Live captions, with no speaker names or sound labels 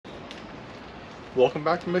Welcome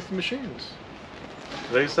back to Mixing Machines.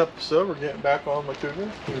 Today's episode, we're getting back on my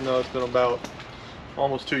cougar, even though it's been about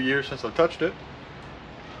almost 2 years since I touched it.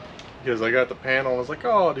 Because I got the panel and I was like,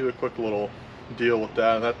 oh, I'll do a quick little deal with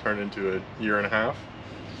that, and that turned into a year and a half.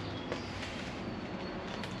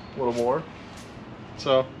 A little more.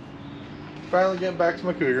 So, finally getting back to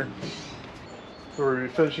my cougar. So we're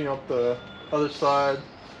finishing up the other side.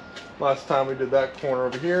 Last time we did that corner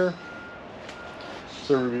over here.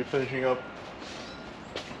 So we'll be finishing up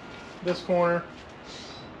this corner,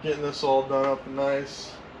 getting this all done up and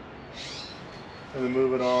nice, and then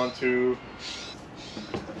moving on to,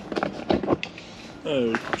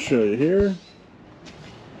 I'll show you here.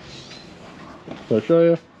 So I'll show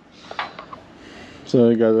you. So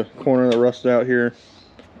you got the corner that rusted out here.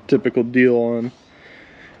 Typical deal on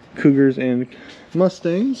Cougars and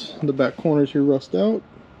Mustangs. The back corners here rust out.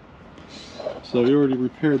 So we already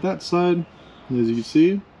repaired that side. As you can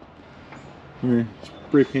see, our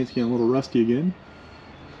spray paint's getting a little rusty again.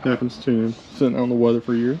 Happens to sitting out in the weather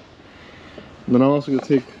for a year. And then I'm also going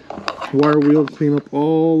to take wire wheel to clean up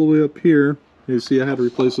all the way up here. You see I had to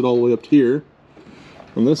replace it all the way up to here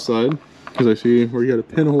on this side, because I see where you got a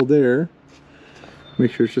pinhole there.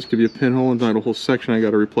 Make sure it's just going to be a pinhole and not a whole section I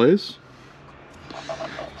got to replace.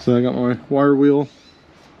 So I got my wire wheel.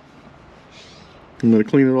 I'm going to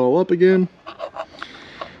clean it all up again.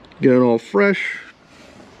 Get it all fresh.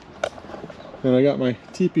 And I got my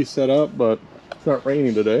teepee set up, but it's not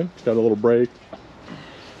raining today. It's got a little break.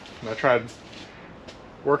 And I tried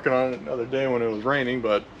working on it the other day when it was raining,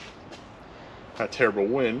 but had terrible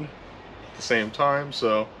wind at the same time,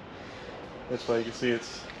 so that's why you can see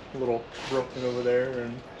it's a little broken over there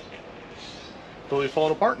and totally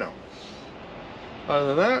falling apart now.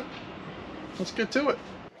 Other than that, let's get to it.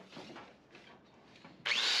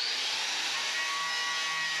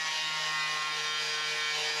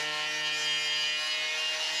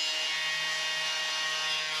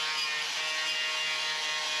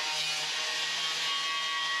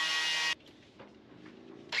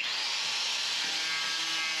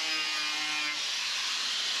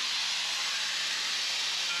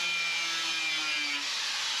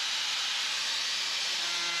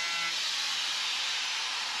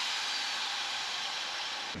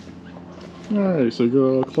 Alright, so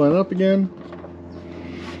go clean up again.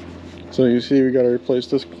 So you see we got to replace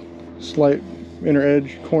this slight inner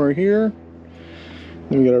edge corner here.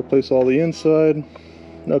 Then we got to replace all the inside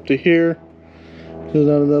up to here. There's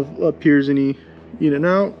not enough up here's any in and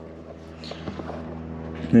out.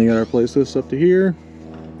 Then you got to replace this up to here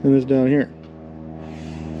and this down here.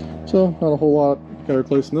 So not a whole lot got to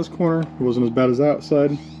replace in this corner. It wasn't as bad as that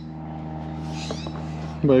side,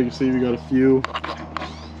 but you can see we got a few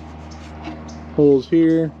holes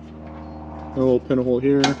here, a little pinhole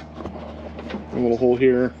here, a little hole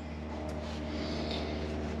here,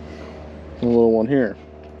 and a little one here,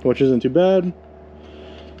 which isn't too bad.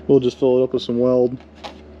 We'll just fill it up with some weld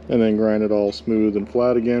and then grind it all smooth and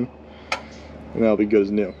flat again, and that'll be good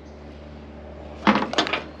as new.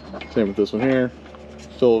 Same with this one here.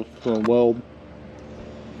 Fill it with some weld,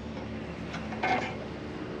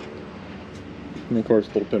 and of course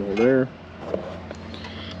a little pinhole there.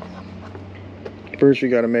 First, we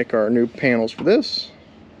got to make our new panels for this.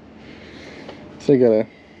 So you got to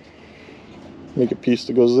make a piece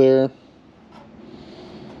that goes there,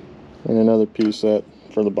 and another piece that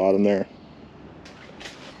for the bottom there.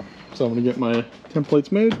 So I'm going to get my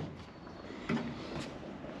templates made.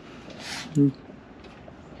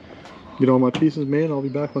 Get all my pieces made. I'll be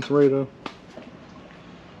back once I'm ready to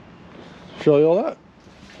show you all that.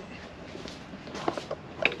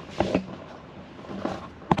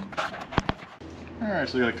 Alright,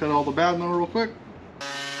 so we gotta cut all the bad now real quick.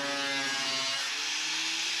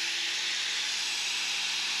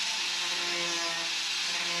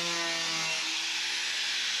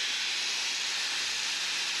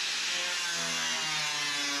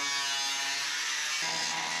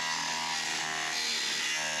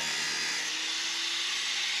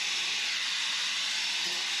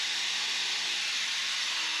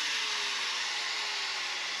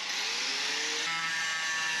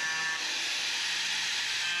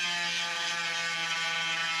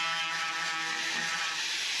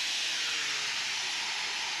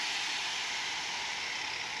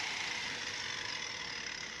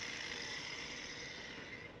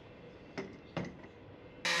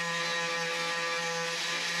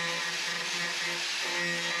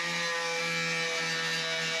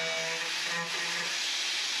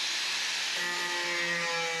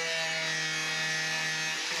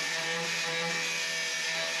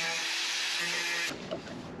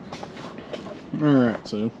 Alright,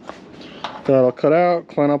 so Got it all cut out,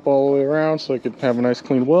 clean up all the way around so I could have a nice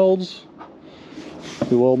clean welds.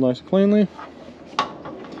 Do weld nice and cleanly.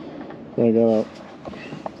 Then I got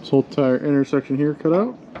this whole entire intersection here cut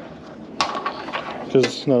out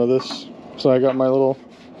because none of this. So I got my little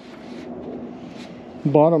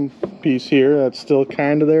bottom piece here that's still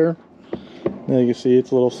kind of there. Now you can see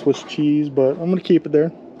it's a little Swiss cheese, but I'm gonna keep it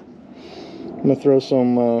there. I'm gonna throw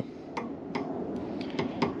some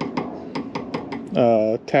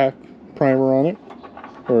tack primer on it,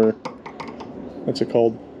 or what's it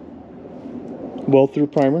called? Weld through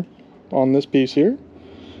primer on this piece here.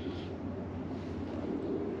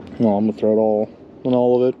 Well, I'm gonna throw it all on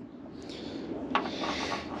all of it.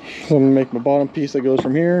 So I'm gonna make my bottom piece that goes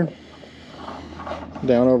from here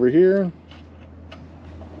down over here.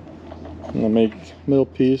 I'm gonna make middle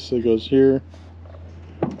piece that goes here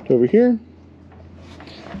to over here,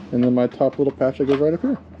 and then my top little patch that goes right up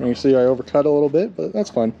here. And you see I overcut a little bit, but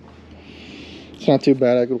that's fine. It's not too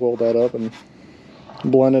bad. I could weld that up and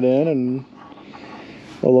blend it in, and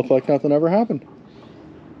it'll look like nothing ever happened.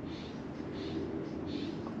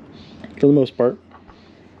 For the most part.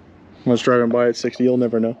 When it's driving by at 60, you'll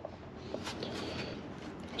never know.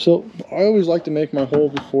 So I always like to make my hole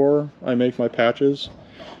before I make my patches,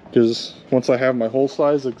 because once I have my hole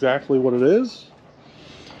size exactly what it is,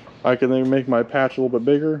 I can then make my patch a little bit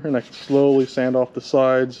bigger, and I can slowly sand off the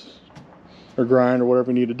sides or grind or whatever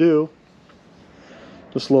you need to do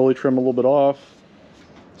to slowly trim a little bit off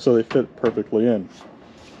so they fit perfectly in.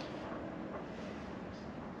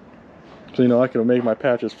 So, you know, I can make my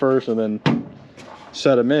patches first and then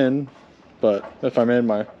set them in, but if I made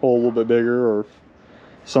my hole a little bit bigger, or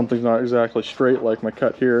something's not exactly straight like my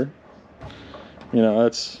cut here, you know,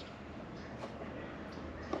 that's,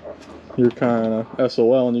 you're kind of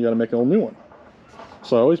SOL and you got to make a whole new one.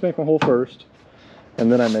 So I always make my hole first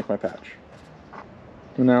and then I make my patch.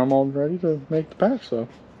 And now I'm all ready to make the patch. So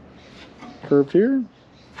curved here,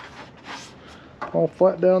 all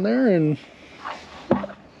flat down there, and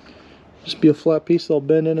just be a flat piece that'll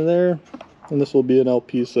bend into there, and this will be an L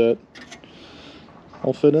piece that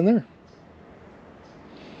I'll fit in there.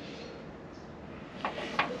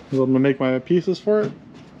 So I'm gonna make my pieces for it,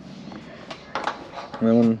 and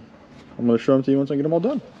then I'm gonna show them to you once I get them all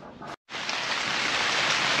done.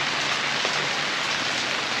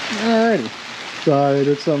 Alrighty, so I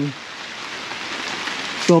did some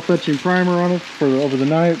self-etching primer on it for over the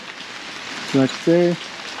night. Next day, I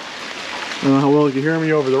don't know how well you can hear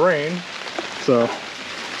me over the rain. So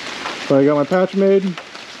I got my patch made.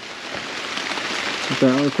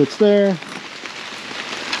 That one fits there.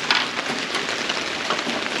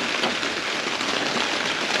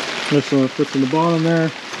 This one fits in the bottom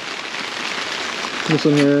there. This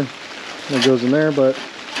one here, that goes in there, but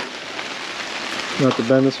I have to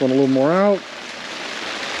bend this one a little more out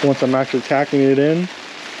once I'm actually tacking it in,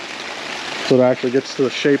 so it actually gets to the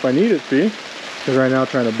shape I need it to be. Because right now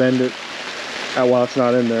trying to bend it while it's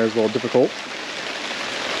not in there is a little difficult.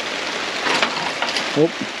 Oh,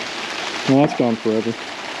 well, that's gone forever.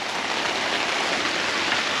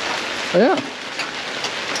 Oh, yeah.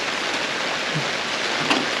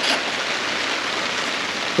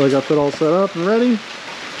 So I got that all set up and ready.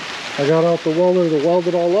 I got out the welder to weld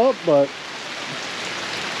it all up, but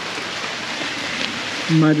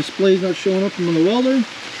my display's not showing up on the welder.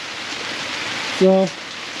 So,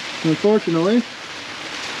 unfortunately,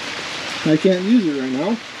 I can't use it right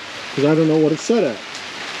now because I don't know what it's set at.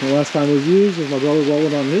 The last time it was used was my brother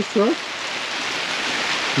welded on his truck.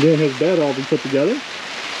 Getting his bed all been put together.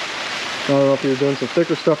 I don't know if he was doing some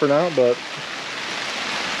thicker stuff or not, but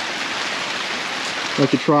I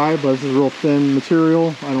could try, but this is real thin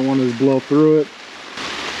material. I don't want to blow through it.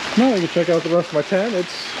 Now you can check out the rest of my tent.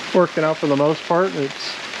 It's working out for the most part.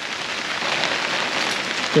 It's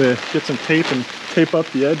gonna get some tape and tape up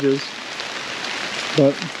the edges,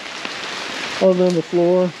 but other than the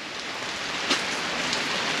floor,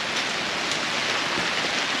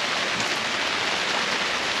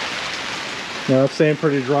 now it's staying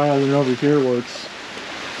pretty dry other than over here where it's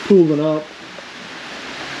cooling up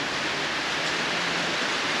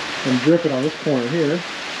and dripping on this corner here.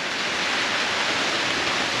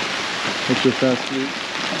 It just has to be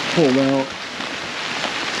pulled out.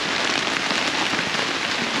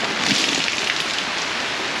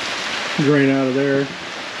 Drain out of there,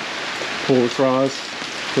 pull across,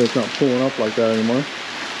 so it's not pulling up like that anymore.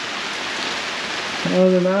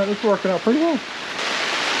 Other than that, it's working out pretty well.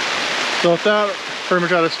 So with that, pretty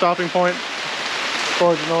much at a stopping point as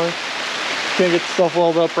far as the noise. Can't get the stuff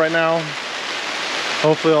welded up right now.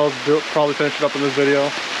 Hopefully I'll probably finish it up in this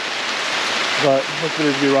video, but this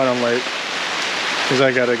video's gonna be right on late because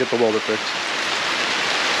I gotta get the welder fixed.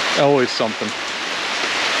 Always something.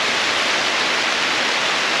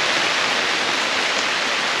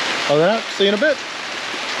 Other than that, see you in a bit.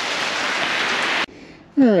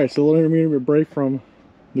 Alright, so a little intermediate break from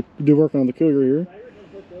do work on the Cougar here.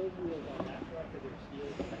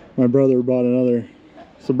 My brother bought another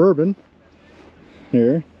Suburban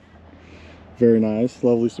here. Very nice,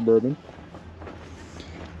 lovely Suburban.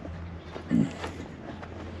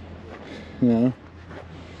 Yeah.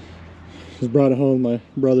 Just brought it home my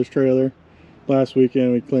brother's trailer. Last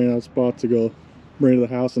weekend we cleaned out a spot to go bring it to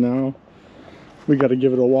the house, and now we got to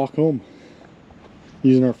give it a walk home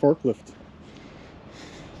using our forklift.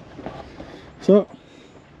 So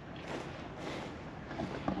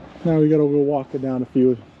now we got to go walk it down a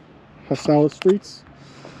few solid streets,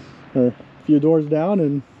 or a few doors down,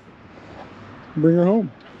 and bring her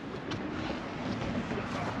home.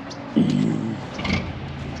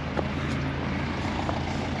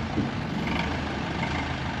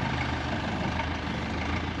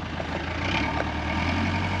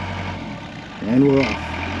 And we're off.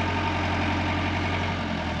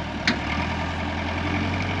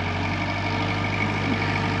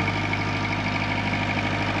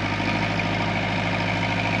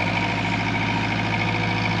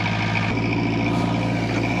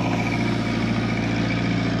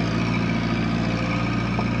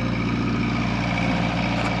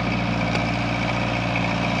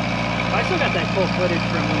 I still got that cool footage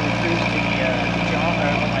from when we cruised the John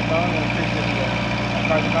on my phone when we cruised the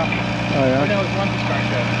Cars and Coffee. Oh yeah? Or no, it was Olympus Car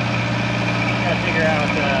Show. Gotta figure out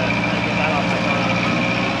how to get that off my phone.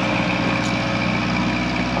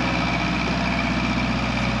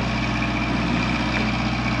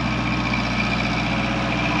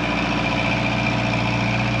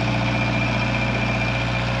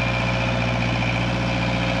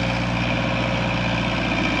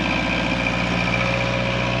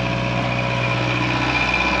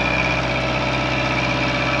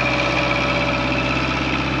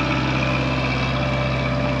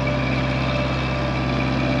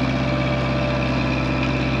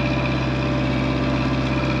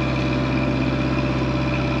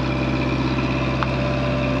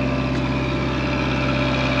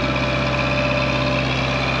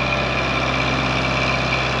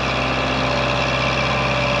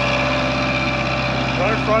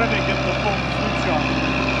 Right in front of me, get the full flute shot.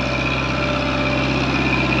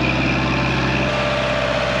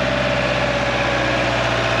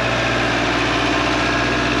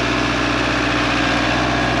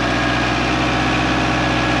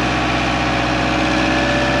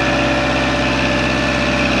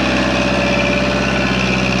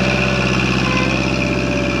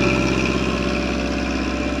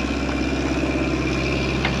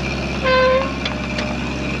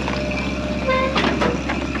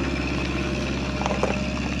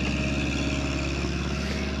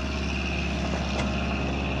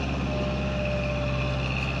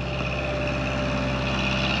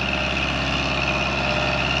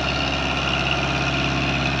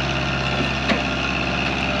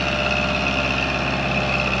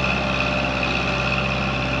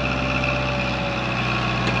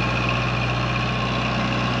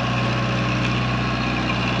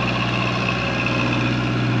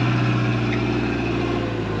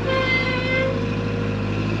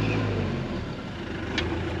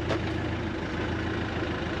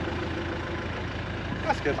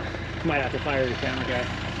 That's good. Might have to fire your camera guy.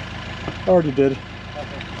 Already did.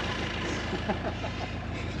 Okay.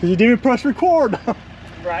 You didn't even press record.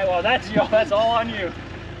 Right, well that's all on you.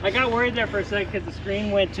 I got worried there for a second because the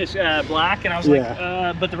screen went to black, and I was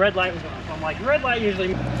like, but the red light was on. So I'm like, the red light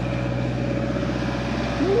usually...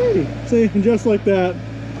 Alrighty. See, and just like that,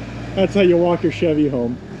 that's how you walk your Chevy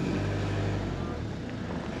home.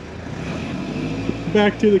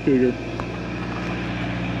 Back to the Cougar.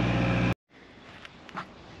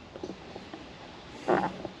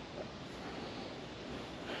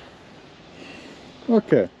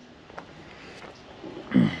 Okay.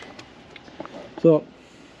 So,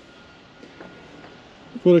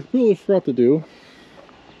 what I completely forgot to do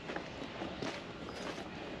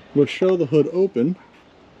was show the hood open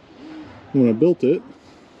when I built it.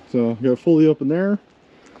 So, I got it fully open there.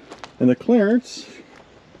 And the clearance,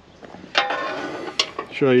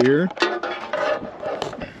 show you here.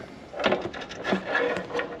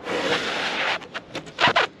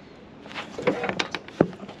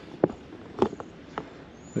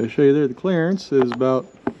 I'll show you there, the clearance is about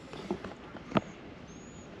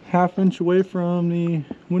 ½ inch away from the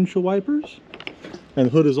windshield wipers, and the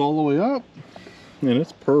hood is all the way up, and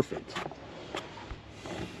it's perfect.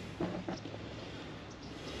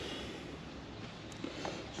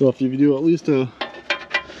 So if you do at least a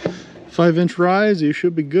 5-inch rise, you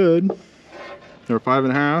should be good. Or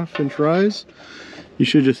 5.5-inch rise. You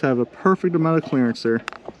should just have a perfect amount of clearance there.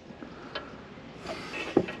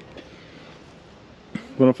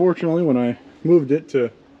 But unfortunately, when I moved it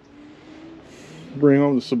to bring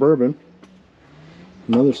home the Suburban,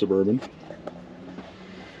 another Suburban,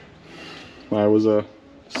 I was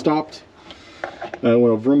stopped. I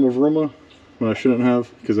went vruma when I shouldn't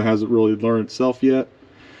have, because it hasn't really learned itself yet.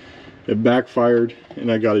 It backfired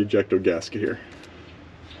and I got an ejecto gasket here.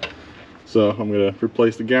 So I'm going to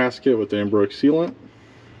replace the gasket with the Ambroic sealant.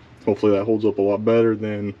 Hopefully that holds up a lot better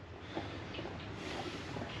than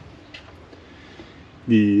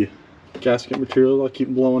the gasket material I keep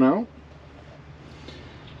blowing out.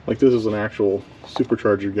 Like, this is an actual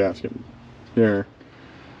supercharger gasket here.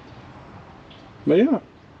 But yeah.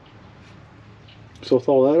 So with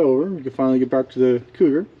all that over, we can finally get back to the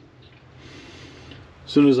Cougar.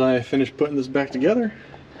 As soon as I finish putting this back together,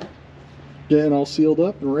 getting all sealed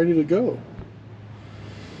up and ready to go.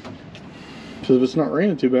 So if it's not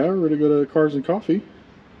raining too bad, we're gonna go to Cars and Coffee.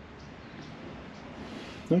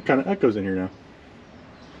 That kind of echoes in here now.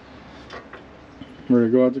 We're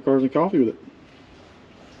gonna go out to Cars and Coffee with it.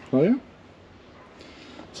 Oh yeah.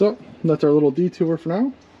 So that's our little detour for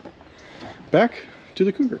now. Back to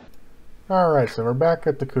the Cougar. Alright, so we're back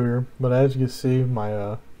at the Cougar, but as you can see,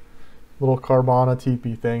 my little Carvana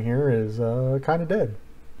teepee thing here is kind of dead.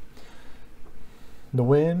 The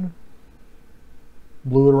wind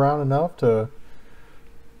blew it around enough to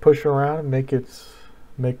push it around and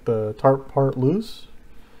make the tarp part loose,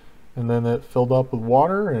 and then it filled up with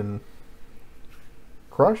water and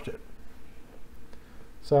crushed it.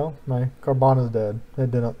 So my Carvana's dead.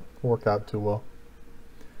 It didn't work out too well.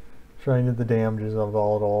 Showing you the damages of it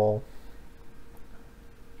all.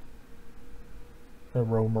 I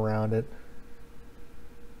roam around it.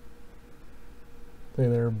 They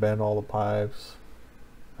there bent all the pipes.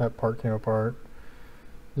 That part came apart.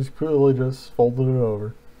 Just folded it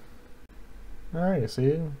over. Alright, you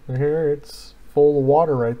see here it's full of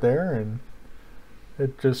water right there, and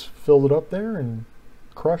it just filled it up there and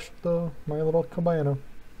crushed my little cabana.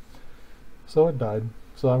 So it died.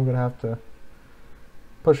 So I'm gonna have to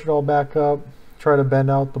push it all back up, try to bend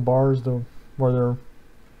out the bars to where they're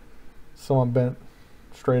somewhat bent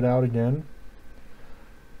straight out again.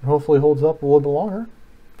 And hopefully holds up a little bit longer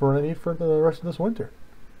for what I need for the rest of this winter.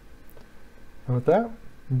 And with that,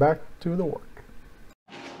 back to the work.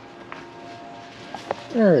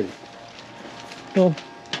 Alrighty. Well,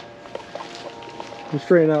 I'm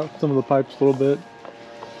straightening out some of the pipes a little bit.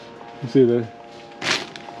 You see the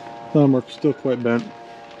thumb are still quite bent,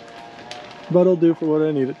 but it'll do for what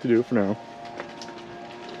I need it to do for now.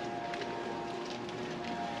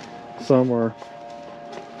 Some are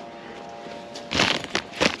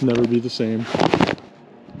never be the same.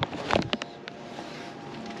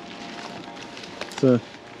 So,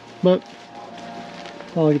 but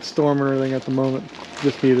not like it's storming or anything at the moment.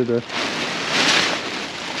 Just needed to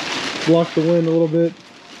block the wind a little bit.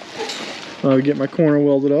 Get my corner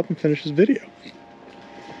welded up and finish this video.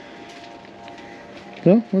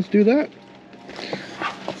 So let's do that.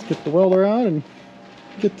 Let's get the welder out and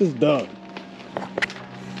get this done.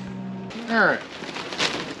 Alright.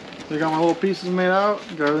 So I got my little pieces made out,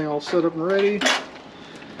 got everything all set up and ready.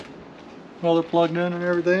 Welder plugged in and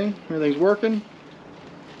everything. Everything's working.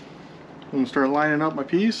 I'm going to start lining up my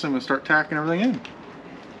piece. I'm going to start tacking everything in.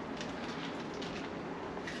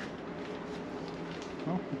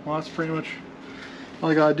 Well, that's pretty much all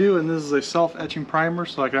I gotta do, and this is a self-etching primer,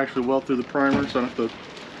 so I can actually weld through the primer, so I don't have to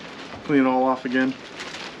clean it all off again.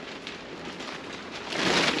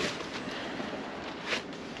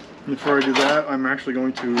 Before I do that, I'm actually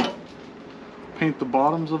going to paint the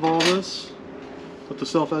bottoms of all this with the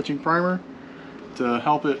self-etching primer to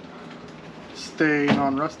help it stay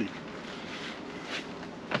non-rusty.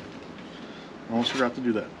 Almost forgot to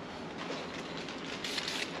do that.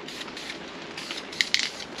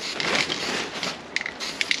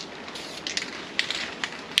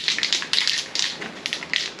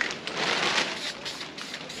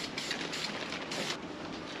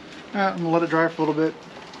 I'm going to let it dry for a little bit.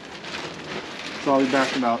 So I'll be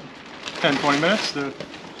back in about 10-20 minutes to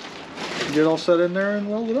get it all set in there and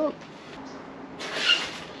weld it up.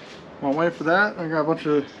 While I'm waiting for that, I got a bunch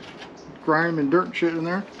of grime and dirt and shit in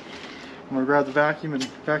there. I'm going to grab the vacuum and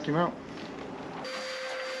vacuum out.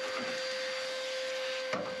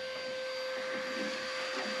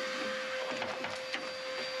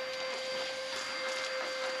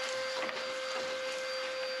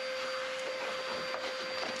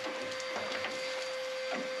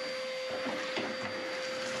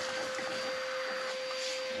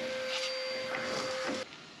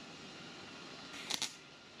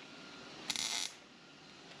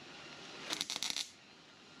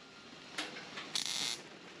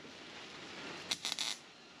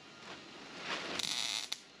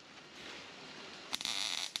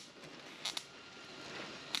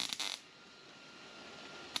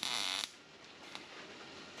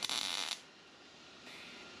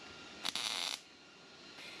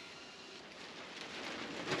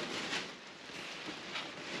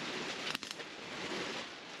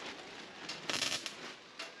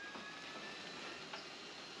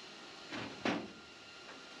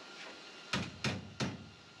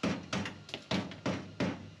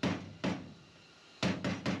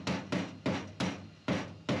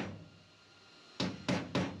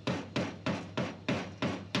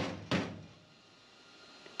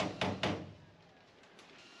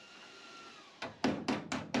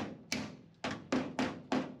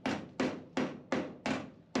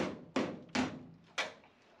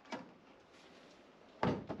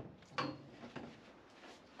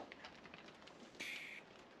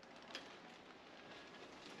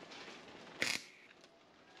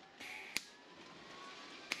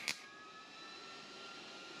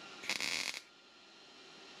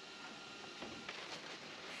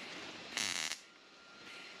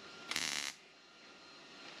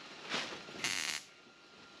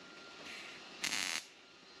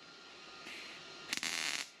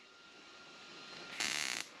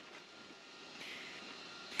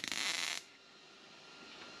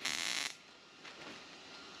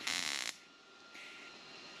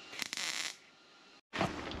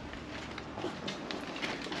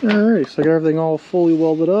 Alright, so I got everything all fully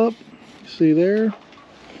welded up. See there?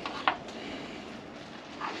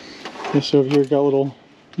 This over here got a little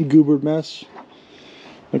goobered mess.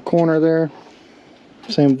 The corner there.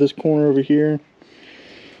 Same with this corner over here.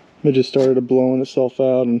 It just started blowing itself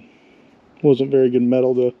out and wasn't very good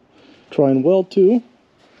metal to try and weld to.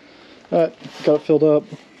 But got it filled up.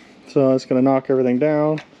 So it's going to knock everything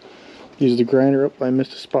down. Use the grinder up. I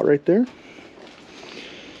missed a spot right there.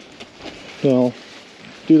 So I'll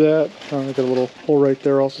do that. I got a little hole right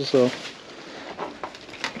there also, so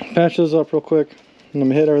patch those up real quick. And I'm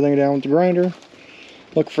gonna hit everything down with the grinder.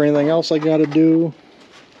 Look for anything else I gotta do.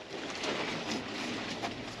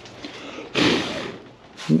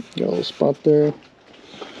 Got a little spot there.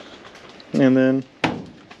 And then,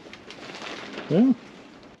 yeah.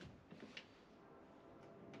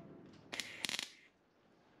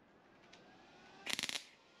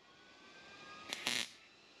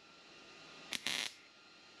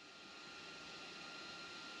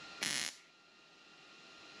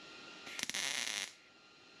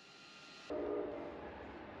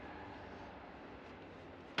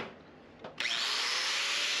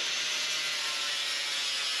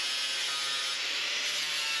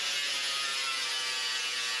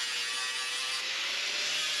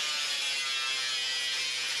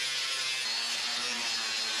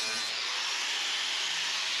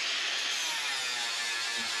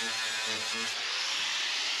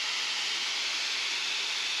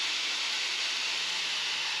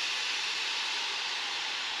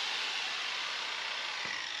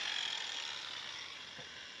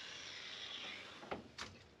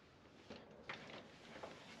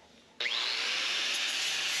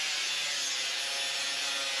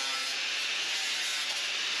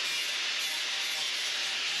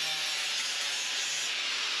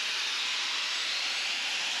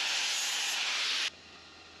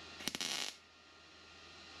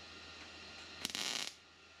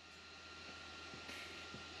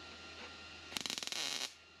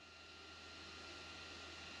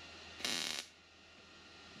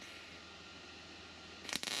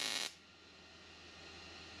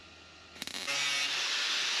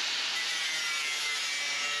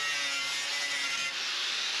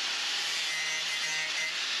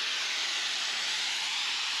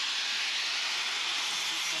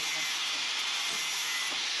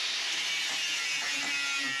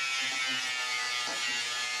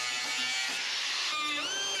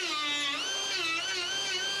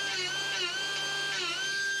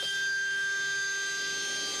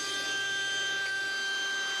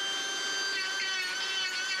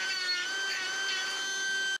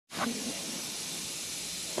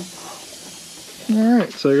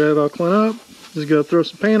 Alright, so I got it all cleaned up. Just gotta throw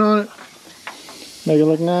some paint on it. Make it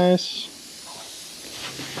look nice.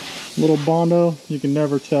 Little Bondo. You can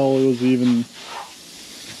never tell it was even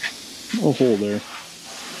a hole there.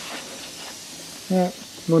 Alright,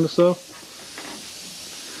 window sill.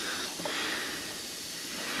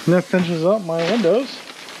 And that finishes up my windows.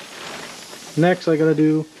 Next I gotta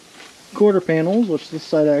do quarter panels, which this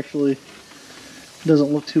side actually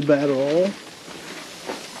doesn't look too bad at all.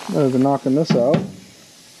 Other than knocking this out.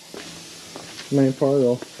 Main part,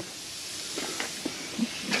 I'll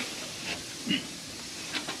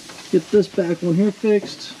get this back one here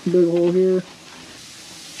fixed. Big hole here.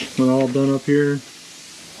 And all done up here.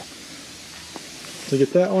 So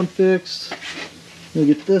get that one fixed. We'll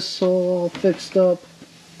get this all fixed up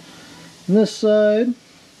on this side.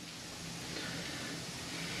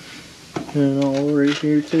 And all right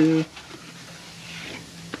here too.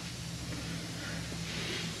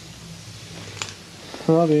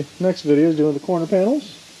 Well, the next video is doing the corner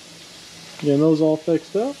panels. Getting those all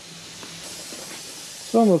fixed up.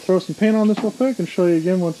 So I'm going to throw some paint on this real quick and show you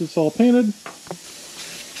again once it's all painted.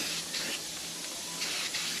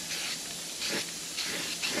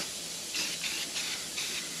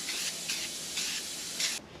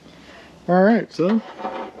 Alright, so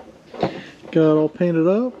got it all painted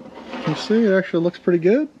up. You see, it actually looks pretty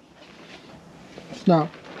good. It's not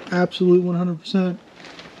absolute 100%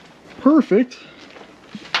 perfect,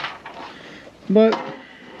 but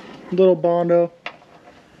a little Bondo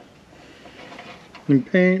and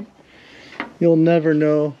paint, you'll never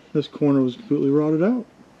know this corner was completely rotted out.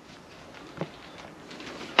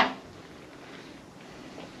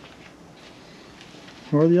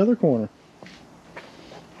 Or the other corner.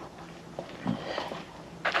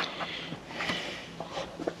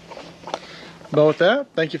 But with that,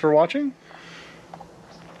 thank you for watching.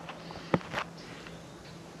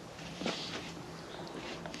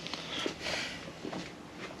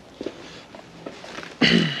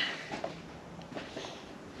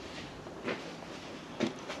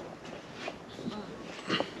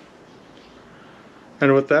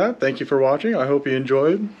 And with that, thank you for watching. I hope you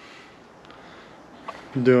enjoyed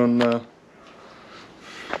doing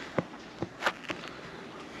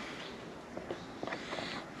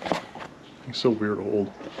it's so weird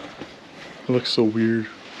old. It looks so weird.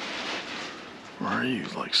 Why are you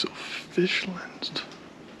like so fish lensed?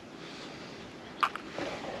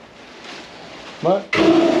 What?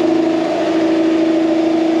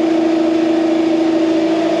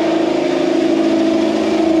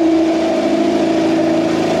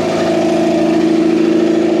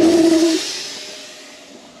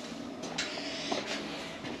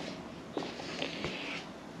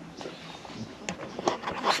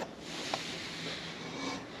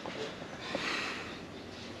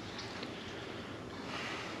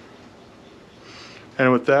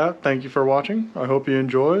 And with that, thank you for watching. I hope you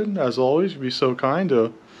enjoyed. As always, be so kind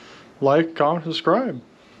to like, comment, subscribe.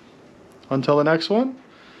 Until the next one,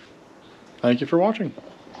 thank you for watching.